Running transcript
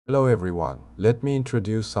Hello everyone, let me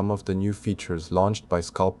introduce some of the new features launched by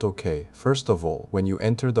Sculpt OK. First of all, when you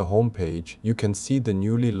enter the home page, you can see the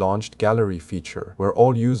newly launched gallery feature, where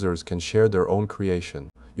all users can share their own creation.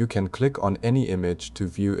 You can click on any image to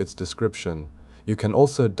view its description. You can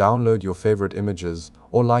also download your favorite images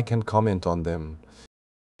or like and comment on them.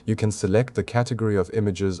 You can select the category of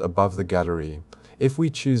images above the gallery. If we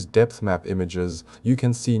choose depthmap images, you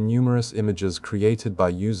can see numerous images created by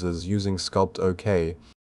users using Sculpt OK.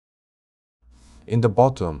 In the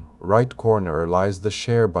bottom right corner lies the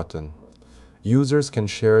Share button. Users can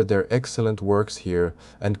share their excellent works here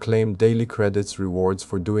and claim daily credits rewards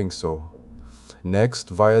for doing so. Next,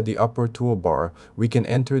 via the upper toolbar, we can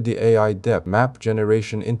enter the AI depth map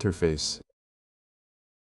generation interface.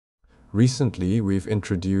 Recently, we've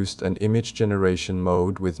introduced an image generation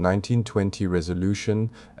mode with 1920 resolution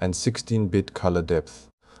and 16-bit color depth.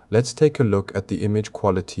 Let's take a look at the image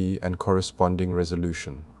quality and corresponding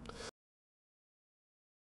resolution.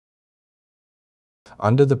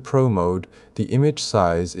 Under the Pro mode, the image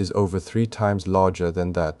size is over 3 times larger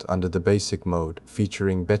than that under the Basic mode,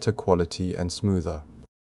 featuring better quality and smoother.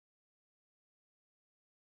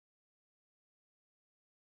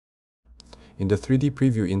 In the 3D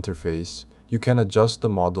preview interface, you can adjust the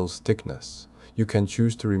model's thickness. You can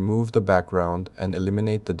choose to remove the background and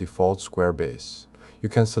eliminate the default square base. You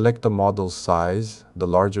can select the model's size. The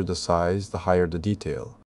larger the size, the higher the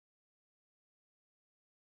detail.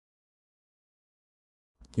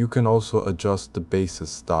 You can also adjust the base's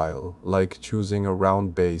style, like choosing a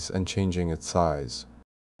round base and changing its size.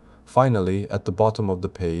 Finally, at the bottom of the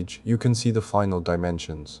page, you can see the final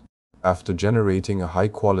dimensions. After generating a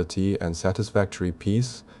high-quality and satisfactory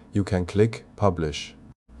piece, you can click Publish.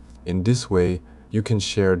 In this way, you can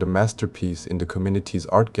share the masterpiece in the community's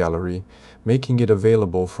art gallery, making it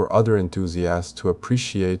available for other enthusiasts to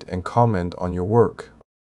appreciate and comment on your work.